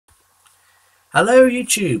Hello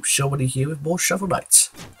YouTube, Shawny here with more Shovel Knight.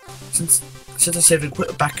 Since I saved and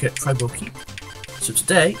quit back at Tribal Keep, so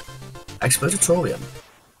today I explore Tutorium.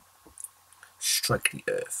 Strike the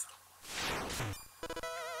earth.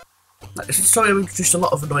 Now, this tutorial introduced a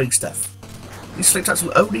lot of annoying stuff. These flint types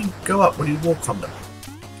will only go up when you walk on them.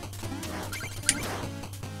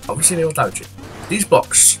 Obviously they will damage it. These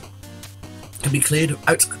blocks can be cleared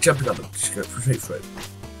without jumping on them, just go straight through.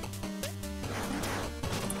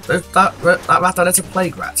 That that's a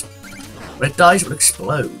plague rat. When it dies, it will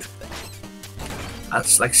explode.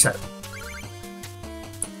 That's like so.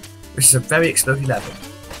 This is a very explodey level.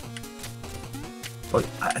 Oh,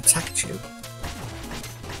 I attacked you.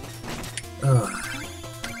 Ugh.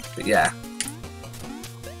 But yeah.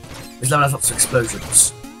 This level has lots of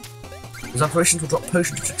explosions. These operations will drop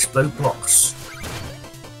potions which explode blocks.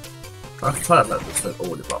 Try that level to explode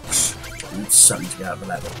all the blocks. You need something to get out of the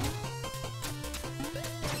level.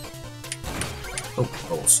 Oh,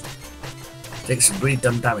 balls. Taking some really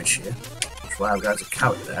dumb damage here. That's why I'm going to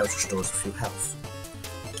carry it there, which restores a few health.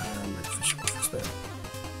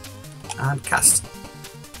 And cast.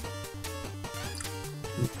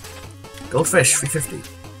 Goldfish, 350.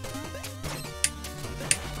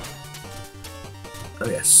 Oh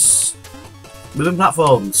yes. Moving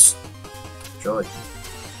platforms. Joy.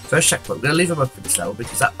 First checkpoint. I'm going to leave them up for this level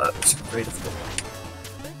because that's very difficult.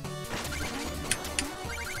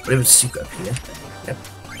 But even a secret up here. Yep.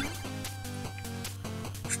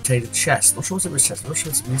 Contain a chest. Not sure what's in this chest. I'm not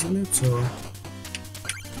sure it's music notes or.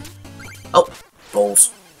 Oh!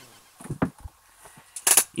 Balls.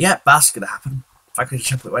 Yeah, that's gonna happen. If I could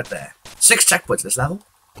checkpoint right there. 6 checkpoints in this level.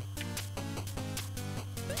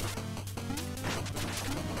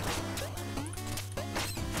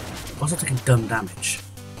 Also taking dumb damage.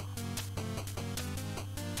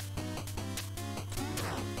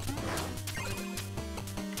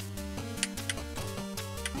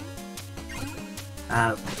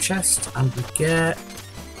 And the chest, and we get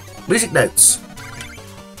music notes.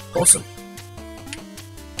 Awesome.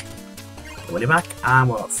 The money back, and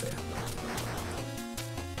we're up here.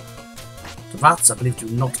 The rats, I believe, do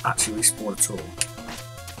not actually respawn at all.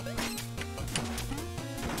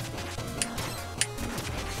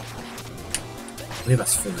 I believe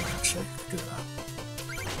that's food, actually. Do that.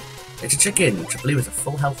 It's a chicken, which I believe is a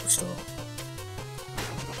full health restore.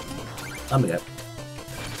 There we go.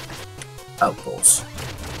 Oh, balls.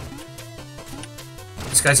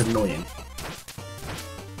 This guy's annoying.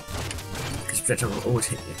 Because projectile will always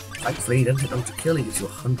hit you. Thankfully, he doesn't hit them to kill, he gives you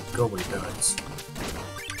 100 gold when he dies.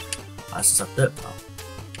 That's just a dirt pile.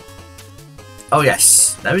 Oh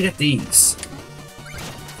yes, now we get these.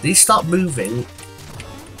 These start moving.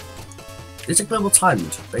 These are global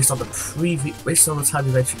timed based on the time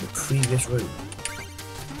you mentioned in the previous room.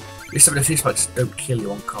 These some of the few spikes don't kill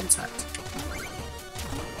you on contact.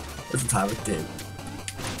 Every time we do.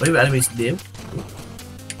 Wait, enemies new.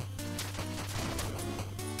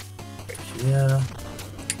 Right here.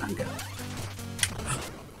 And go.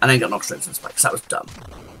 And then got knocked straight into the spikes. That was dumb.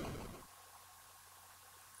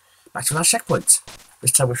 Back to our checkpoint.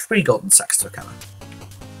 This time with 3 golden sacks to recover.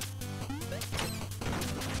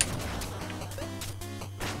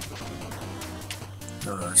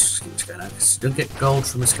 Oh, let's just keep going out. You don't get gold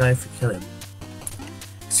from this guy if you kill him.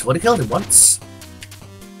 So you've already killed him once.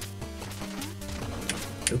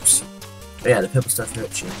 Oops. But yeah, the purple stuff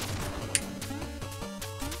hurts you.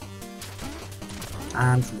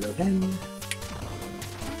 And we go again.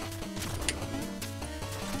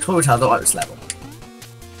 Tutorial, I don't like this level.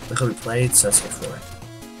 Look how we played, so let's go through it.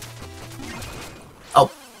 Oh,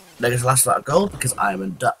 there goes the last lot of gold because I'm a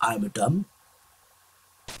dumb.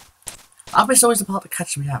 I miss always the part that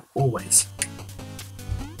catches me out, always.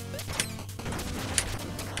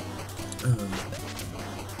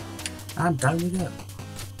 And down we go.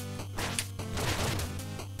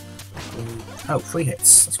 Oh, 3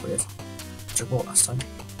 hits. That's weird. Which I bought last time.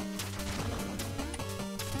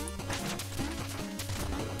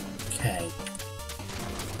 Okay.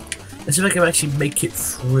 Let's see if I can actually make it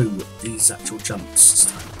through these actual jumps this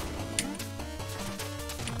time.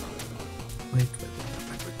 Wait.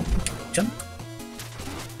 Jump.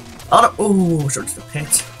 Oh no! Oh, straight to the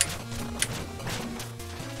pit.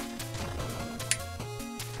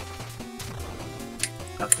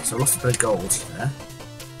 Okay, so I lost a bit of gold there.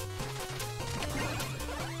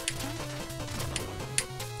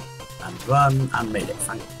 And run, and made it,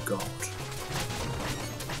 thank God.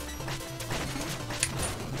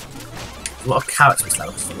 There's a lot of carrots in this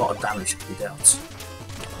level, there's a lot of damage that can be dealt.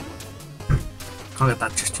 Can't get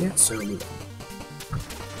that just yet, so we'll move on.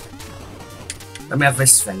 Let me have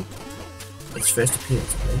this thing. It's first appeared, I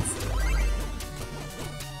believe.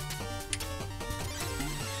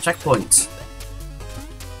 Checkpoint.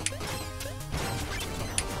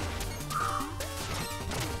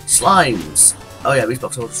 Slimes. Oh yeah, these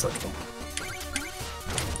blocks are all destructible.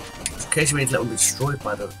 Occasionally we let them be destroyed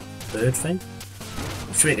by the bird thing.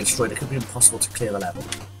 If they get destroyed, it could be impossible to clear the level.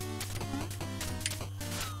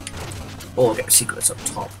 Or get the secrets up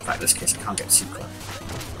top. In fact, in this case, I can't get a secret.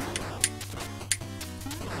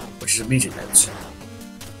 Which is immediate note.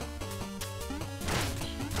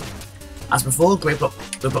 As before, grey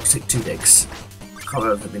blocks take 2 digs. I can't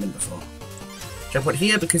remember if I've been in before. Checkpoint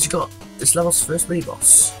here because you got this level's first mini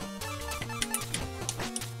boss.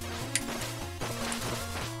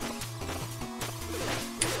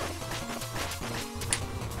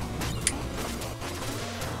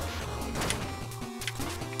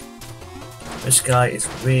 This guy is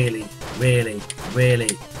really, really,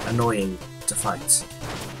 really annoying to fight.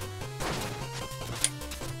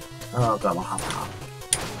 Oh god, I'll have a heart.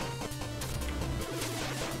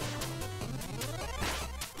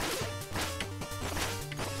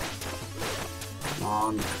 Come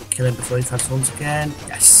on, kill him before he transforms again.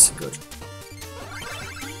 Yes, good.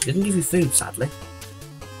 Didn't give you food, sadly.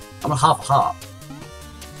 I'm gonna have a heart.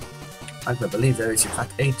 I can't believe there is in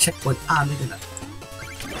fact a checkpoint and we did it.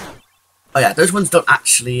 Oh yeah, those ones don't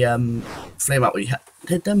actually flame out when you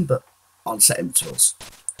hit them, but on set intervals.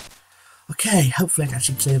 Okay, hopefully I can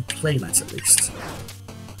actually clear Plague Knight at least.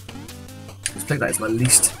 Because Plague Knight is my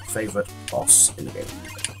least favourite boss in the game.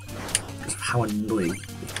 Because of how annoying.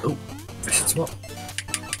 Oh, fish and swap.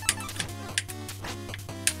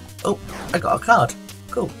 Oh, I got a card.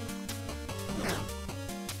 Cool.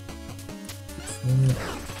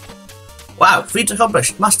 Wow, feat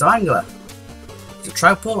accomplished. Master Angler. It's a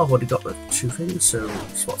trout pool. I've already got the 2 things, so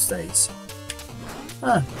swap stays.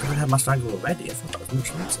 Ah, I have Master Angler already. I thought that was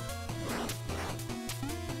much later.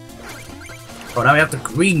 Oh, now we have the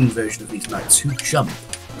green version of these knights who jump.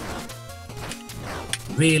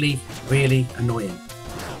 Really, really annoying.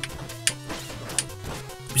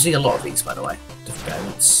 We're seeing a lot of these, by the way. Different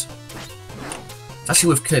variants. It's actually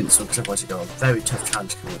with Clint, so because otherwise you got a very tough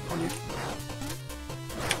challenge coming upon you.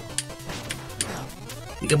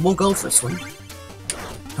 You get more gold for this one.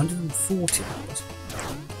 140 dollars.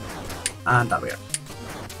 And there we go.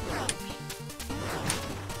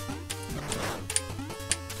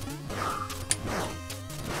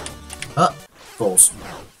 Balls.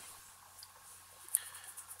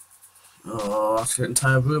 Oh, that's the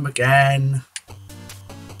entire room again.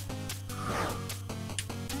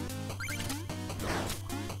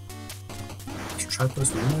 Let's try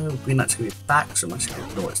those. No, Green Knight's gonna be back, so I'm actually gonna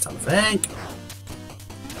ignore its time, I think.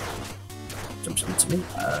 Jumps into me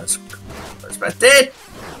as expected.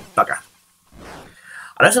 Bugger.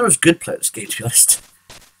 I don't think I was a good player this game, to be honest.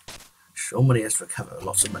 So many has to recover,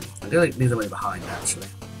 lots of money. I'm gonna leave the money behind actually.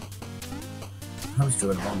 I was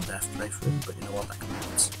doing a long death playthrough, but you know what, that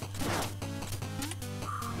counts.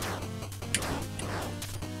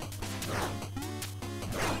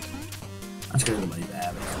 I'm just getting the money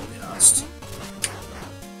there, but I'll be honest.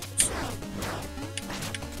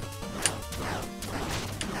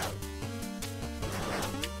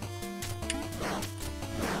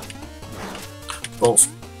 Balls.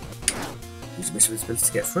 Use a mission ability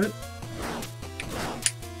to get through.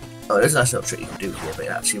 Oh, there's a nice little trick you can do here, but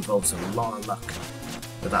it actually involves a lot of luck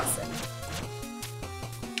with that thing.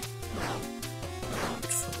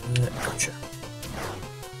 Gotcha.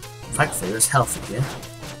 Thankfully, there's health in here.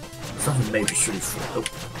 There's nothing maybe should have. Oh,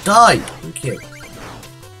 die! Thank you.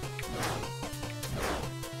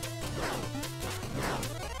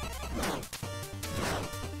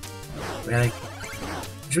 Really?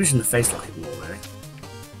 I'm using the face locket more, really.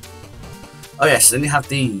 Oh yes, then you have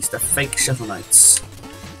these, the fake Shovel Knights.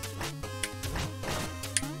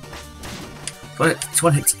 It's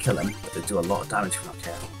one hit to kill them, but they do a lot of damage if you're not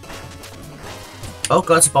careful. Oh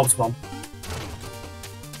god, it's a bomb.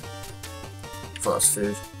 Thought that was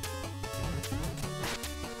food.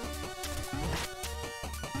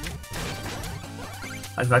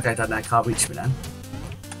 I think that guy down there can't reach me now.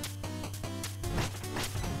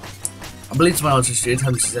 I believe it's when I was just doing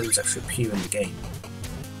times these enemies actually appear in the game.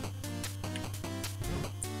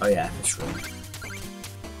 Oh yeah, this room.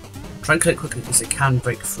 Try and click quickly because it can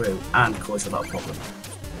break through and cause a lot of problems.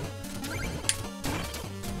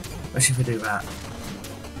 Especially if we do that.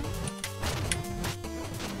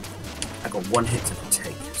 I got one hit to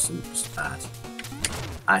take, so it's bad.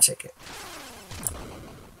 I take it.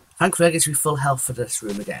 Thankfully I get to be full health for this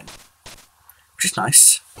room again. Which is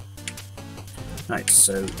nice. Right,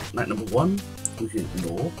 so night number 1 we can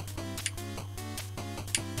ignore.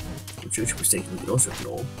 Which mistake we can also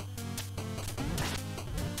ignore.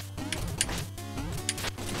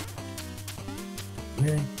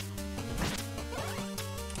 Really?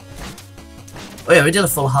 Oh yeah, we did a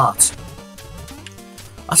full heart.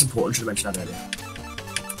 That's important, should have mentioned that earlier.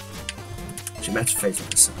 She met phase with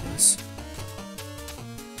the seconds.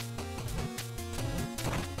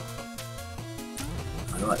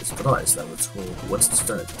 I don't like this level at all, but once it's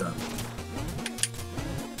done, it's done.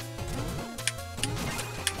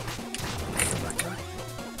 Kill that guy.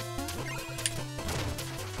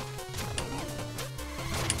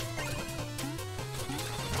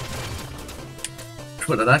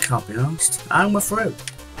 But that can't be asked. And we're through.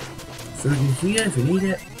 Food in here if you need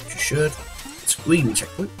it, which you should. It's a green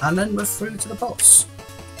checkpoint, and then we're through to the boss.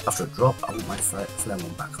 After a drop, I want my flare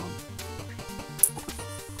one back on.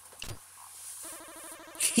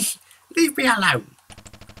 Leave me alone!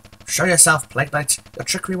 Show yourself, Plague Knight. Your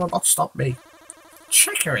trickery will not stop me.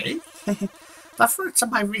 Trickery? The fruits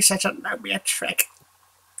of my research are no mere trick.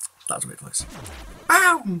 That was a weird voice.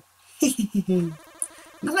 Boom!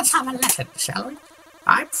 Now let's have a lesson, shall we?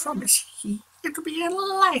 I promise it'll be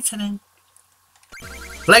enlightening.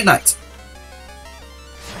 Plague Knight!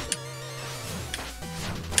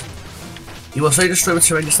 You will so destroy the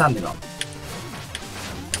terrain you're standing on.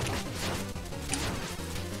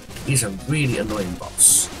 He's a really annoying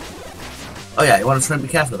boss. Oh yeah, you want to try and be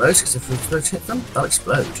careful of those, because if we hit them, they'll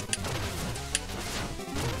explode.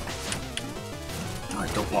 I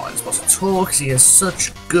don't want this boss at all, because he has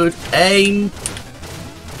such good aim.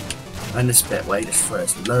 And this bit where he just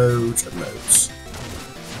throws loads and loads.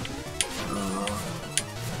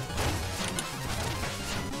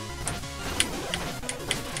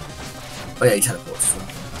 Oh yeah, he teleports as well.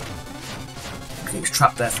 Okay, he's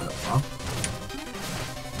trapped there for a little while.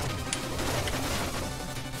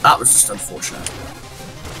 That was just unfortunate.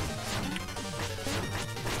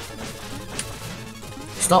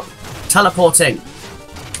 Stop teleporting!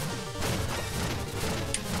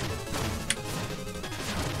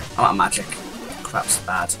 I'm out of magic. Crap's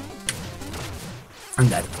bad. I'm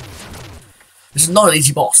dead. This is not an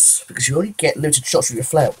easy boss, because you only get limited shots with your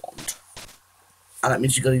flare wand. And that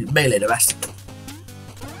means you're going to melee the rest of them.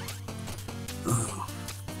 Oh,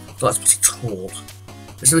 so that's pretty tall.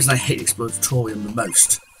 That's the reason I hate Exploratorium the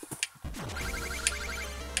most.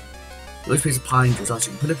 Those pieces of pine trees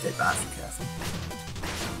also you can manipulate that if you're careful.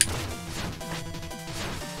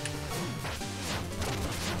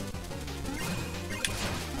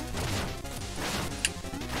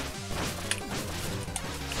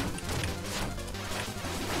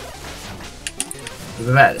 With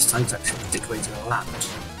the rare this time to actually predict where to land.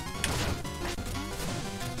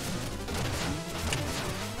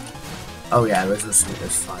 Oh yeah, there's also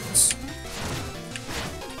those fights.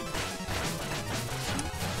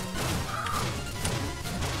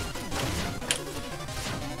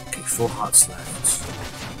 Okay, 4 hearts left.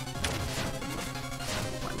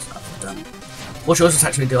 When is that done? Watch yours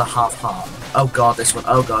actually do a half heart. Oh god, this one.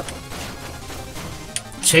 Oh god.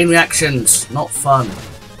 Chain reactions, not fun.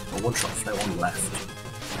 Oh, one shot flare one left.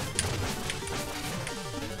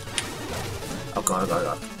 Oh god, oh god, oh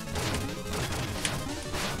god.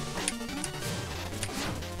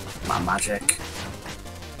 My magic.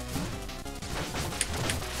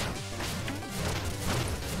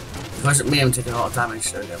 Because me, I'm taking a lot of damage,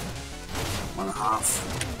 so there we go.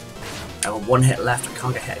 1.5. I have 1 hit left, I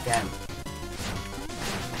can't get hit again.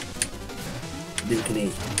 Luke and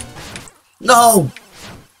E. No!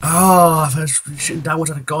 Oh, if I was shooting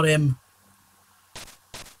downwards, I'd have got him.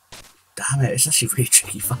 Damn it, it's actually a really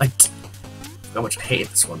tricky fight. How much I hated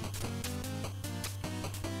this one.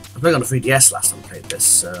 I played on the 3DS last time I played this,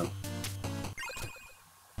 so...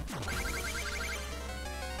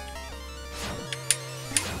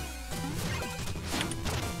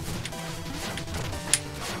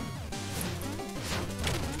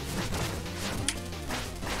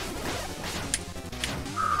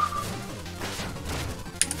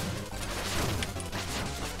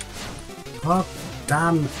 God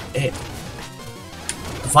damn it.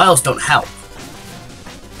 The vials don't help.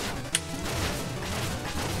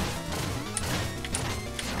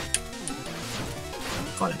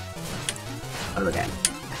 Got him. Got him again.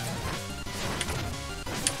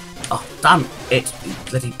 Oh, damn it, you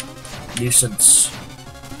bloody nuisance.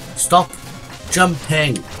 Stop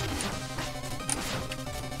jumping.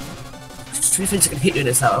 There's 2 things that can hit you in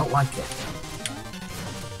this out, I don't like it.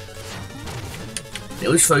 It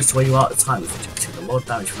always throws to where you are at the time, which you take a lot of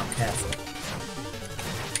damage if you're not careful.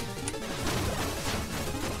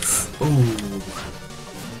 Ooh.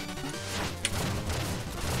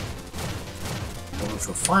 Going for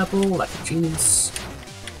a fireball like a genius.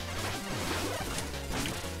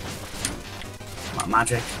 My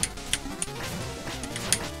magic.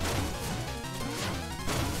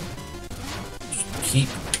 keep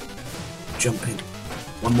jumping.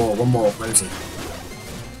 One more, where is he?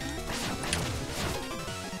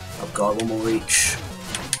 Oh god, one more each.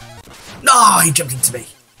 No, he jumped into me.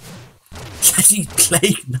 Bloody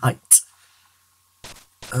Plague Knight.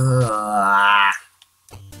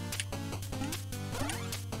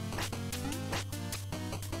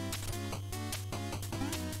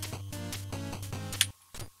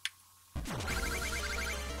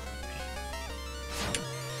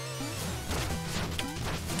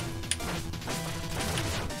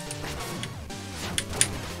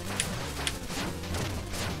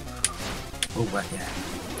 Oh, right, yeah.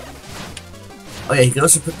 Oh yeah, you can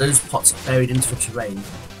also put those pots buried into the terrain.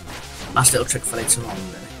 Nice little trick for later on,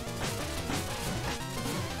 really.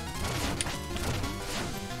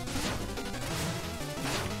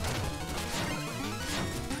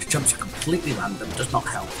 This jumps are completely random, does not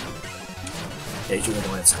help. Yeah, you do it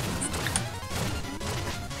the way it's happening.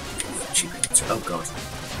 Oh god.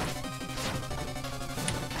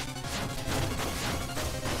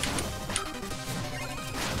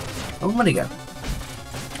 Oh, where'd he go?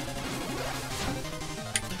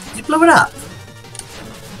 Did you blow it up?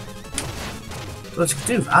 Well, you could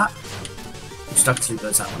do that. You just actually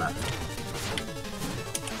blows that one up.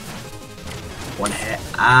 One hit,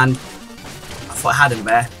 and I thought I had him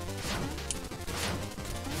there.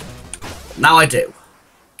 Now I do.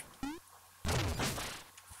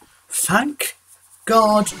 Thank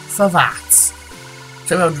God for that.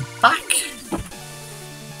 So we're back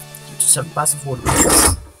to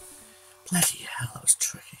EmBAZzlement. Bloody hell, that was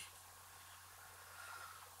tricky.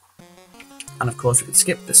 And of course we can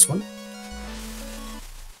skip this one.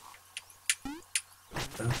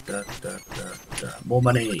 More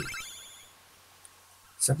money.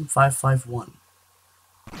 7551.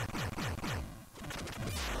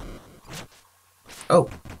 Oh.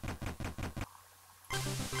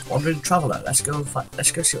 Wandering Traveller. Let's go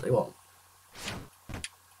see what they want.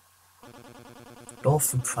 North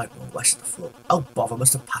from Pridewall, west of the floor. Oh bother,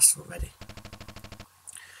 must have passed it already.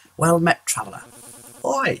 Well met, Traveller.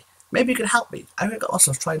 Oi, maybe you can help me. I got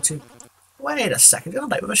myself trying to... Wait a second, you're the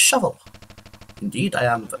knight with a shovel. Indeed I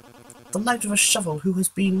am, but the knight with a shovel who has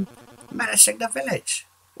been menacing the village.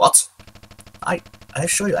 What? I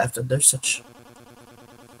assure you I have done no such...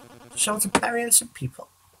 Shovel to bury innocent people.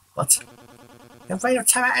 What? Your reign of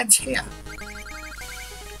terror ends here.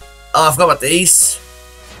 Oh, I forgot about these.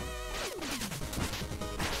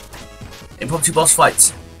 Impromptu boss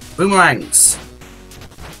fights. Boomerangs.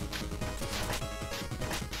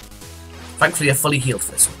 Thankfully, you're fully healed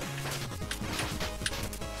for this one.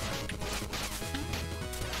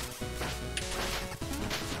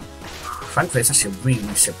 Frankly, it's actually a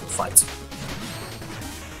really simple fight.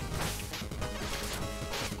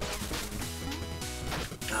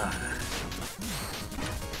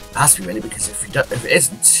 It has to be really, because if it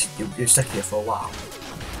isn't, you're stuck here for a while.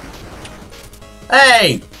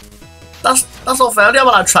 Hey! That's not fair. I only have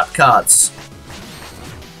allowed trap cards.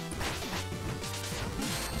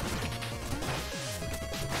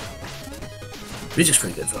 Music's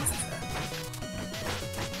pretty good as well, to be fair.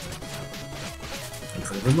 And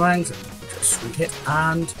for the boomerangs, and just sweet hit,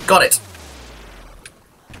 and got it!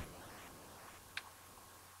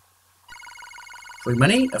 Free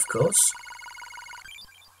money, of course.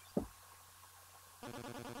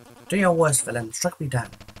 Do your worst, villain. Strike me down.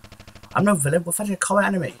 I'm no villain, we're fighting a common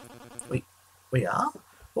enemy. We are?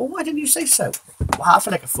 Well, why didn't you say so? Well, I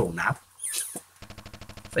feel like a fool now.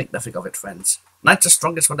 Think nothing of it, friends. Knights are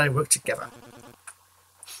strongest when they work together.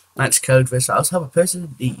 Knight's code versus I also have a person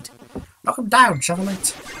in need. Knock him down, shovel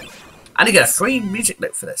knight. And you get a free music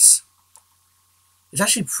note for this. It's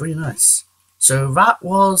actually pretty nice. So that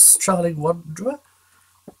was Travelling Wanderer.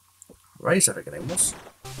 Raise, I think her name was.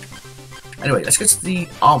 Anyway, let's go to the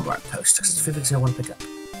armor outpost, because it's the things I want to pick up.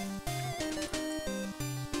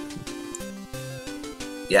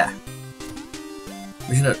 Yeah.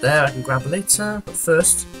 There's a note there I can grab later, but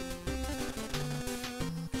first...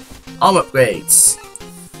 Armor upgrades.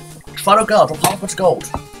 Trial Guard, drop half much gold.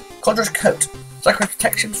 Conjurer's Coat. Sacrifice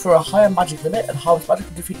protection for a higher magic limit and harvest magic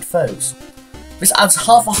from defeated foes. This adds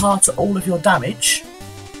half a heart to all of your damage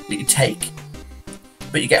that you take,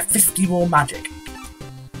 but you get 50 more magic.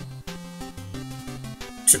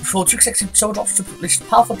 For 2 consecutive soul drops to release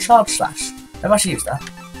powerful charge slash. I've actually used that.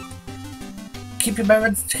 Keep your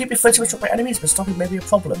foot away from enemies, but stopping may be a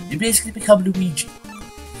problem. You basically become Luigi.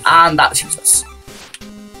 And that's useless.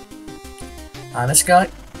 And this guy.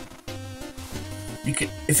 You can,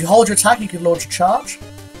 if you hold your attack, you can launch a charge.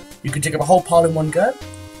 You can take up a whole pile in one go.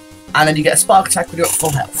 And then you get a spark attack when you're at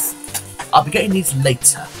full health. I'll be getting these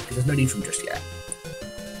later, because there's no need for them just yet.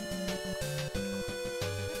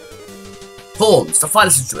 horns to finally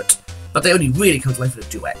listen to it, but they only really come to life in a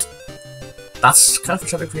duet. That's kind of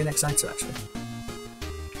foreshadowing for your next item, actually.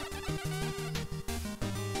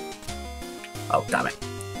 Oh, damn it.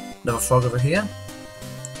 Another frog over here.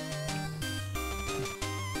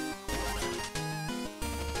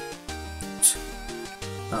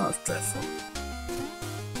 Oh, that's dreadful.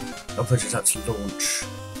 I'll push it out to launch.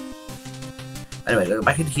 Anyway, go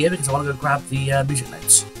back in here because I want to go grab the music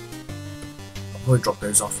notes. I'll probably drop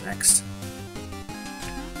those off next.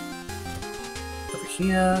 Over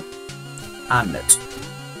here. And note.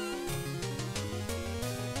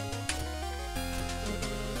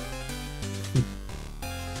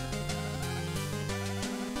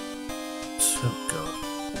 So good.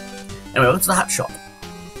 Anyway, what's the hat shop?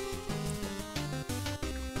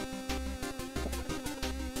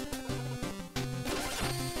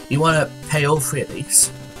 You want to pay all three of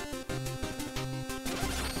these.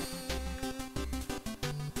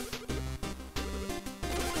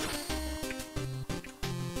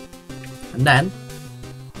 And then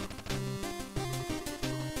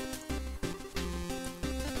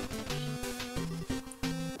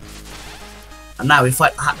now we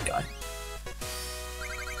fight the hat guy.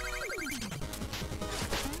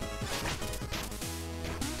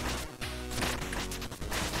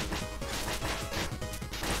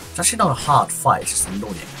 It's actually not a hard fight, it's just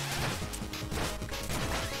annoying.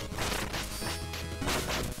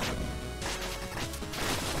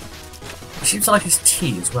 It seems to like his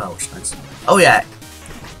tea as well, which is nice. Oh yeah,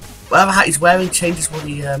 whatever hat he's wearing changes what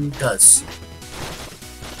he does.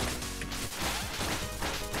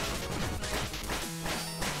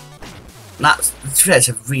 And it's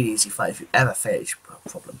a really easy fight if you ever fail, it's a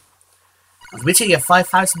problem. And we're taking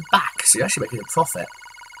 5,000 back, so you're actually making a profit.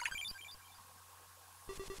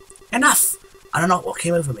 Enough! I don't know what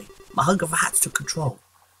came over me. My hunger for hats took control.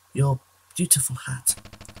 Your beautiful hat.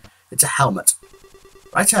 It's a helmet.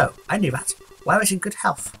 Righto, I knew that. Wear it in good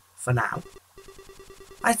health. For now.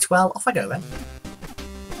 Right, well, off I go then.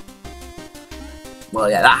 Well,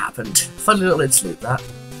 yeah, that happened. Funny little interlude, that.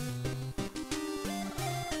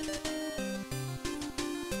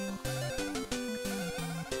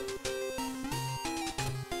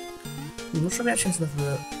 I'm not sure if he actually has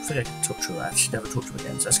another thing I can talk to him. I actually never talked to him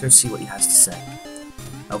again, so let's go see what he has to say.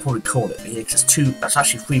 I'll probably call it here, because that's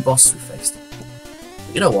actually 3 bosses we faced.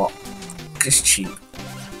 But you know what? It's cheap.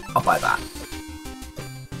 I'll buy that.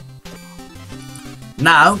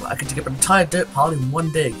 Now, I can dig up an entire dirt pile in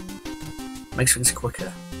one dig. Makes things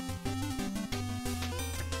quicker.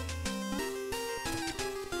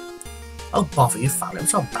 Oh bother, you found it. I'm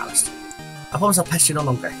so embarrassed. I promise I'll pest you no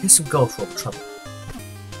longer. Here's some gold for all the trouble.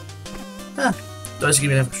 Huh. Those give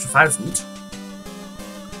me an extra 1,000.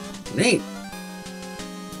 Neat.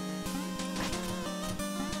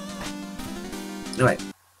 Anyway.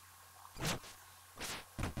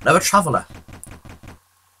 Another traveller.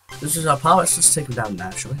 This is our power. Let's just take him down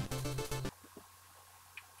now, shall we?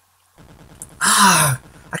 Ah!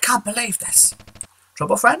 I can't believe this.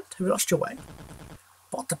 Trouble, friend? Have you lost your way?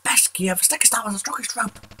 Bought the best gear, the stickest out with the strongest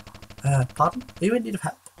rope. Pardon? Are you in need of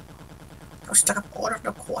help? Those stuck-up order of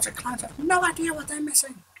no quarter clients have no idea what they're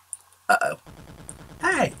missing. Uh-oh.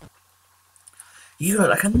 Hey! You look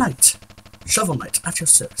like a knight. Shovel knight at your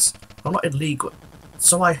service. I'm not in league with.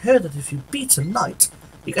 So I heard that if you beat a knight,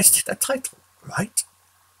 you guys take that title, right?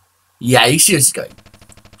 Yeah, you seriously going?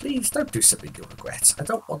 Please don't do something you'll regret. I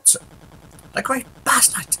don't want to. The great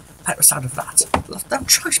bass knight. Like the sound of that. I've no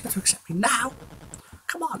choice but to accept me now.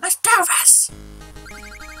 Come on, let's do this!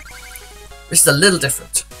 This is a little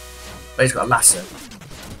different. But he's got a lasso.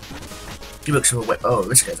 He looks for a whip. Oh,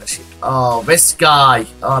 this guy's actually. Oh, this guy.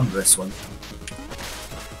 Oh, I'm this one.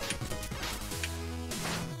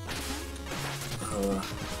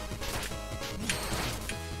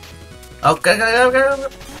 Oh, go.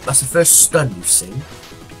 That's the first stun you've seen.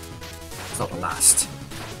 It's not the last.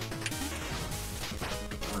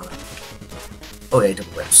 Oh, yeah,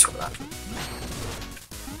 double whips. Got that.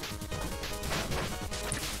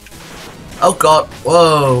 Oh god!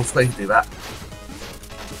 Whoa! Forgot you could do that.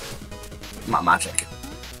 Not magic.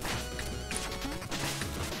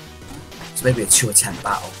 So maybe a 2-attempt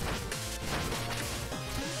battle.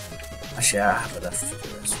 Actually, I have enough to do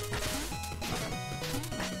this.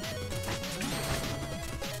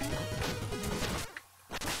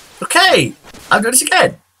 Okay! I'm doing this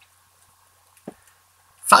again!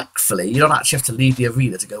 Thankfully, you don't actually have to leave the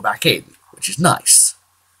arena to go back in, which is nice.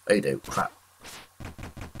 Oh, you do. Crap.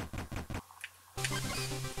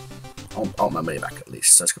 I want my money back at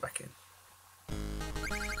least, so let's go back in.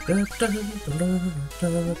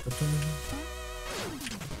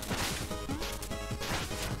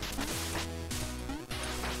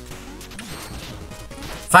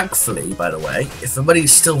 Thankfully, by the way, if the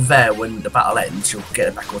money's still there when the battle ends, you'll get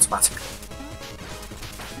it back automatically.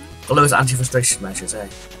 Although it's anti-frustration measures, eh?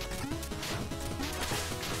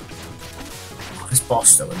 Oh, this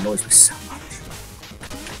boss though annoys me so much.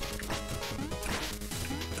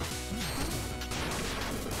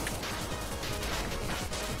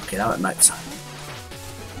 Okay, now at night time.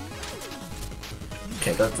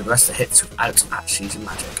 Okay, go to the rest of the hits without actually using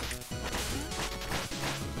magic.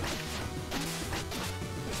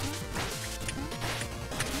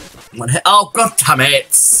 One hit. Oh, god damn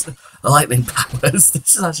it! Lightning powers.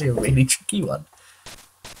 This is actually a really tricky one.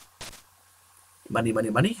 Money, money,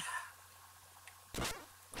 money.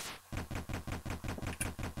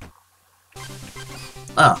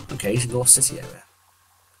 Oh, okay, he's in North City area.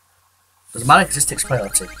 Doesn't matter because this takes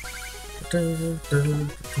priority.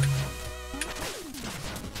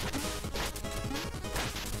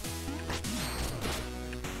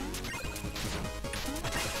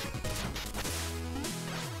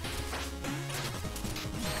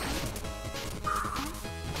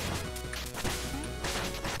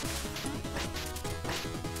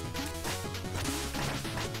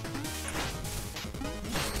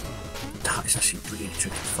 It's actually really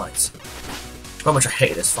tricky fights. How much I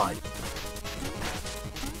hate this fight.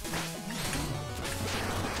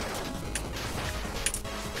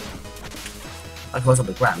 Like I was on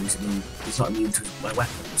the ground, he's not immune to my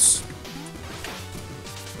weapons.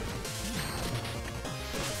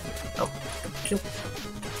 Oh, kill.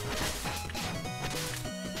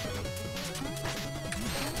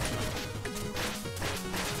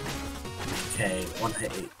 Okay, one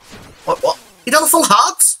hit. What? He does a full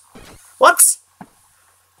heart? What?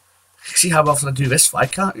 See how often I do this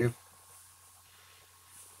fight, can't you?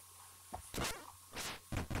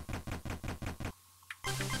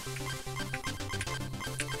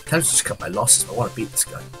 Time to just cut my losses, but I want to beat this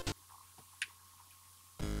guy.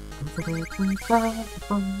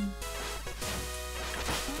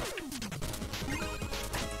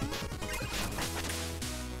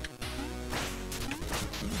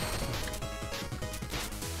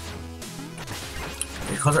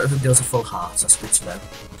 Because everything deals a full heart, that's good to know.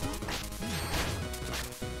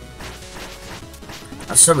 And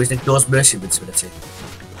for some reason it ignores mercy invincibility.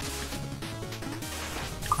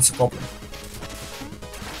 That's a problem.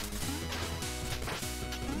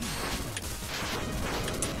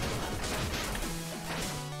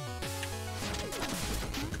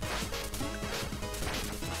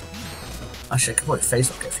 Actually, I could probably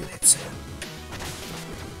phase lock it a few hits here.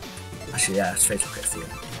 Actually, yeah, let's phase lock it a few.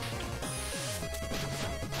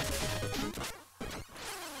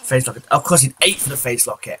 Phase lock it. Oh, of course, he'd 8 for the phase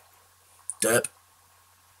lock it. Derp.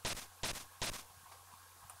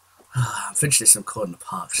 I'm finishing this and I'm calling the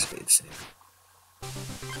park. Just getting insane.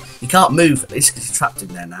 He can't move at least because he's trapped in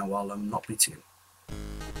there now while I'm not beating him.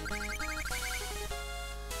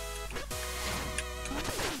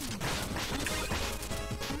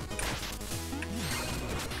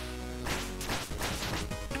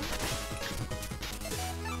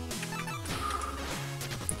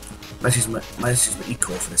 Let's use my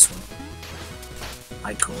E-core for this one.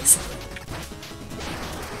 I-core, sorry.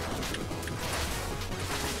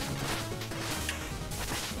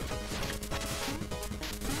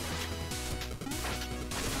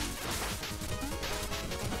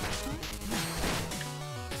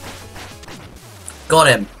 Got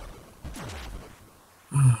him!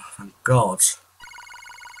 Oh, thank God.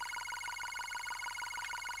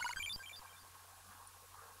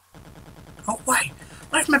 Oh wait!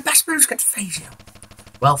 What if my best moves get to phase you?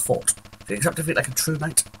 Well fought. If you accept defeat like a true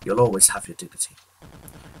knight, you'll always have your dignity.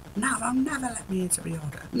 Now they'll never let me into the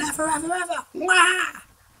order. Never, ever, ever! Wah!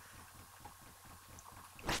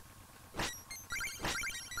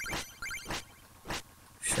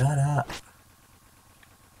 Shut up.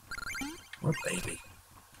 What a baby.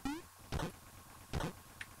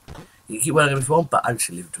 You can keep wailing if you want, but I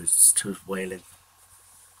actually leave it to his wailing.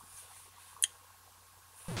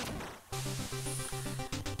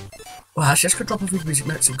 Well, actually, I just could drop a few music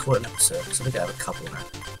notes and call it an episode, because I think I have a couple now.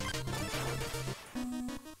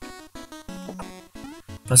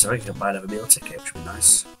 Plus, I think I can buy another meal ticket, which would be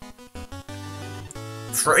nice.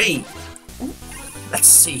 3! Ooh, let's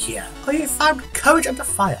see here. Oh, you found courage under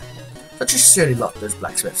fire. Such a surly lot, those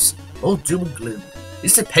blacksmiths. All doom and gloom. At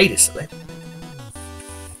least they paid us, didn't they?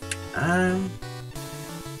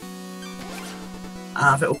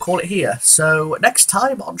 I think we'll call it here. So, next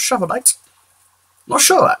time on Shovel Knight. Not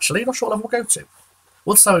sure, actually. Not sure what level we'll go to.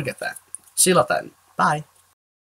 We'll see how we get there. See you lot then. Bye.